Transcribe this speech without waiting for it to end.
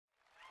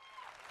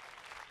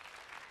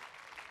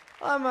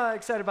I'm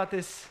excited about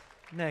this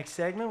next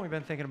segment. We've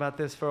been thinking about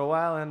this for a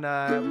while, and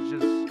I was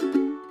just...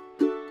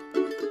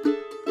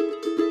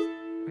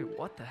 Wait,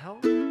 what the hell?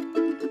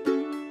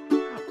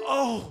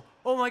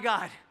 Oh my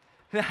God.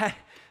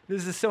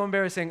 This is so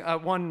embarrassing.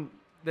 One,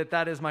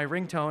 that is my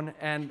ringtone,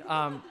 and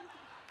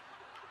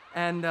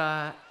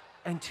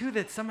two,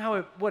 that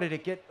somehow did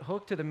it get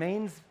hooked to the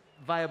mains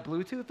via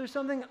Bluetooth or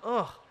something?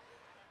 Ugh.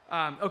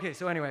 Okay,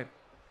 so anyway,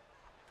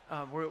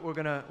 we're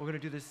gonna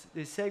do this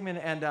segment,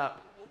 and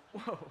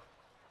whoa,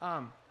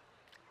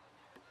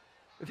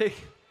 they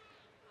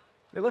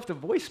left a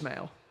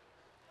voicemail.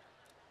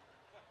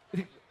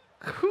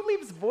 Who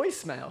leaves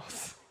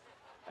voicemails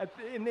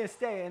in this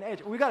day and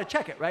age? We gotta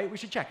check it, right? We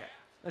should check it.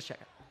 Let's check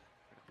it.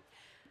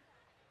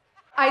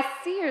 I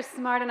see you're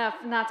smart enough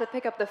not to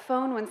pick up the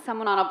phone when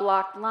someone on a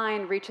blocked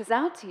line reaches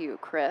out to you,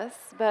 Chris,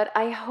 but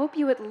I hope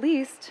you at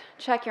least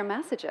check your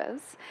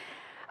messages.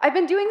 I've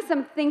been doing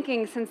some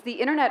thinking since the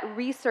Internet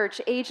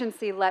Research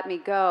Agency let me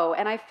go,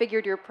 and I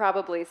figured you're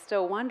probably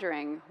still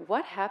wondering,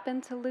 what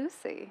happened to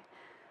Lucy?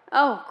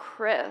 Oh,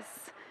 Chris.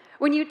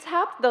 When you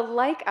tapped the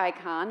like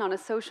icon on a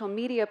social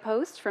media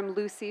post from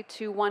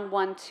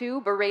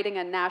Lucy2112 berating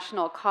a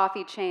national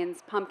coffee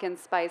chain's pumpkin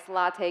spice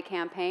latte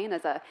campaign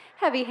as a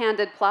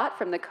heavy-handed plot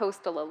from the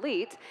coastal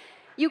elite,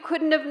 you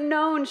couldn't have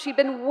known she'd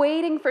been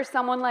waiting for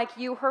someone like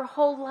you her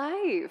whole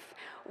life.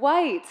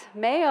 White,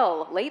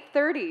 male, late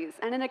 30s,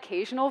 and an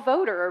occasional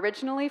voter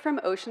originally from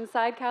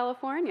Oceanside,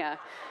 California.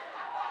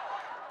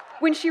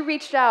 When she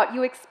reached out,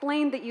 you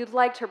explained that you'd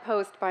liked her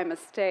post by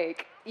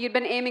mistake. You'd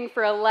been aiming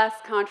for a less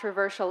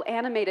controversial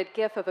animated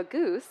gif of a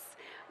goose,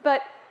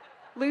 but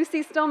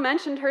Lucy still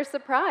mentioned her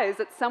surprise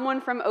at someone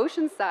from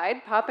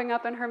Oceanside popping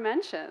up in her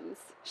mentions.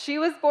 She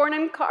was born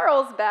in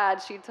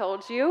Carlsbad, she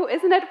told you.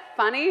 Isn't it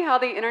funny how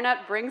the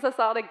internet brings us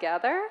all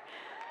together?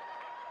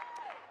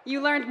 You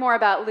learned more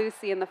about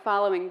Lucy in the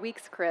following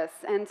weeks, Chris,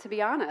 and to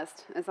be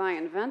honest, as I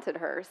invented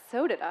her,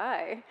 so did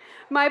I.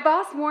 My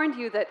boss warned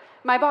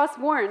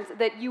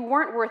that you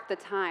weren't worth the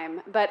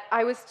time, but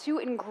I was too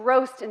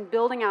engrossed in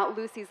building out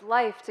Lucy's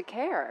life to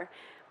care.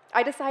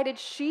 I decided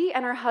she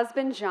and her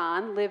husband,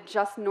 John, lived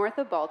just north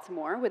of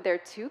Baltimore with their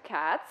 2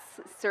 cats,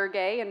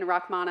 Sergey and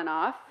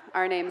Rachmaninoff.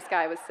 Our names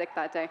guy was sick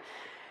that day.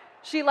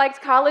 She liked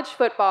college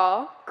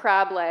football,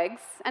 crab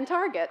legs, and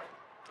Target.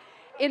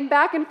 In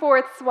back and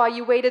forths while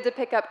you waited to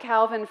pick up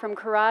Calvin from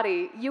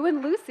karate, you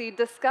and Lucy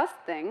discussed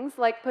things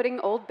like putting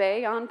Old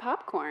Bay on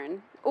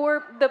popcorn,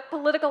 or the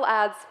political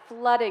ads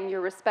flooding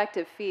your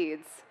respective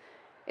feeds.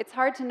 It's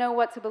hard to know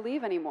what to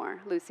believe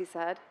anymore, Lucy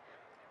said.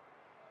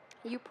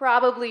 You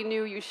probably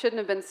knew you shouldn't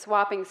have been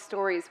swapping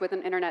stories with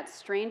an internet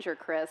stranger,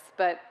 Chris,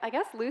 but I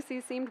guess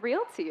Lucy seemed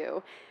real to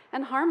you,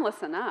 and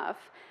harmless enough.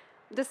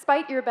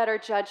 Despite your better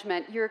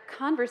judgment, your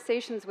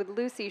conversations with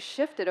Lucy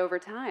shifted over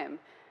time.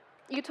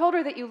 You told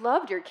her that you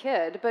loved your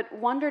kid, but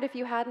wondered if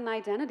you had an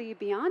identity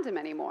beyond him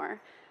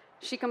anymore.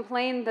 She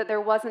complained that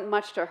there wasn't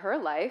much to her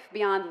life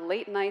beyond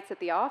late nights at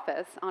the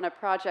office on a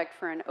project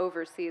for an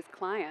overseas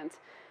client.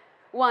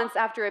 Once,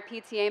 after a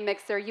PTA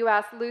mixer, you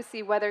asked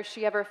Lucy whether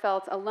she ever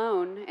felt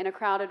alone in a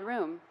crowded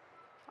room.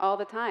 All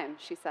the time,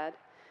 she said.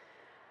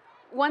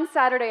 One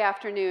Saturday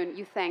afternoon,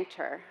 you thanked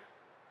her.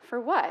 For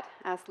what?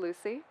 Asked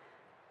Lucy.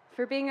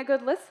 For being a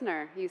good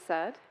listener, you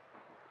said.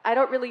 I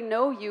don't really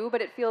know you,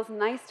 but it feels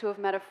nice to have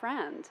met a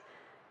friend.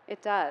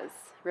 It does,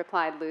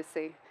 replied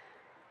Lucy.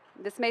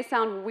 This may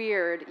sound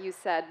weird, you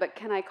said, but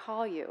can I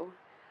call you?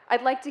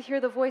 I'd like to hear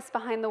the voice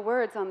behind the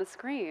words on the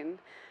screen.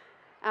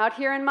 Out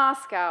here in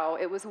Moscow,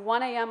 it was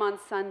 1 a.m. on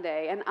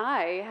Sunday, and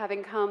I,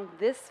 having come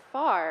this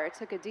far,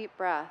 took a deep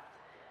breath.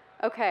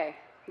 Okay,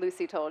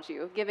 Lucy told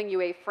you, giving you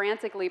a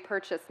frantically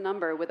purchased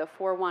number with a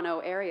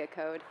 410 area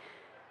code.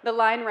 The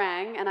line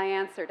rang, and I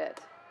answered it.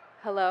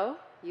 Hello,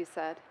 you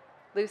said.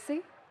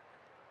 Lucy?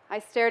 I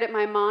stared at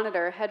my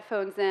monitor,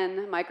 headphones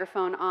in,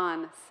 microphone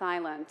on,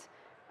 silent.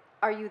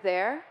 Are you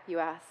there? You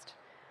asked.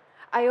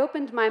 I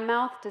opened my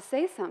mouth to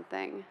say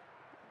something,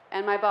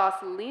 and my boss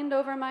leaned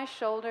over my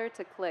shoulder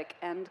to click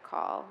end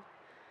call.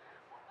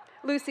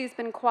 Lucy's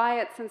been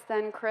quiet since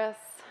then, Chris.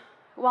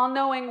 While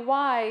knowing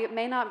why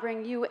may not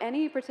bring you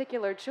any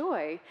particular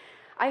joy,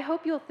 I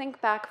hope you'll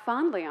think back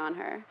fondly on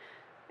her.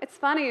 It's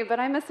funny, but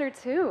I miss her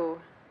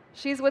too.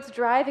 She's what's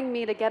driving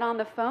me to get on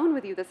the phone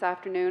with you this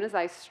afternoon as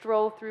I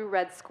stroll through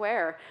Red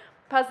Square,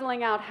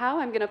 puzzling out how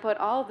I'm going to put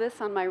all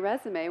this on my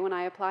resume when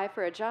I apply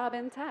for a job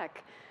in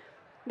tech.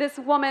 This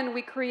woman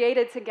we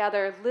created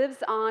together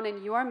lives on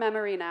in your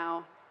memory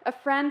now, a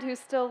friend who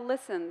still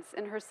listens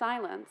in her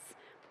silence.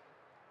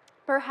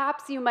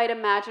 Perhaps you might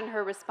imagine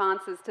her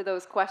responses to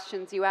those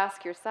questions you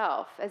ask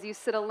yourself as you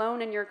sit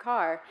alone in your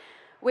car,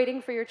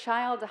 waiting for your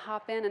child to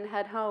hop in and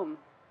head home.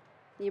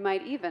 You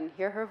might even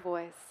hear her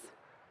voice.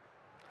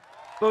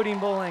 Bodine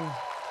Boling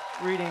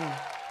reading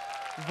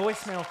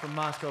Voicemail from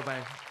Moscow by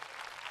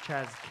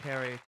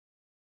Carey.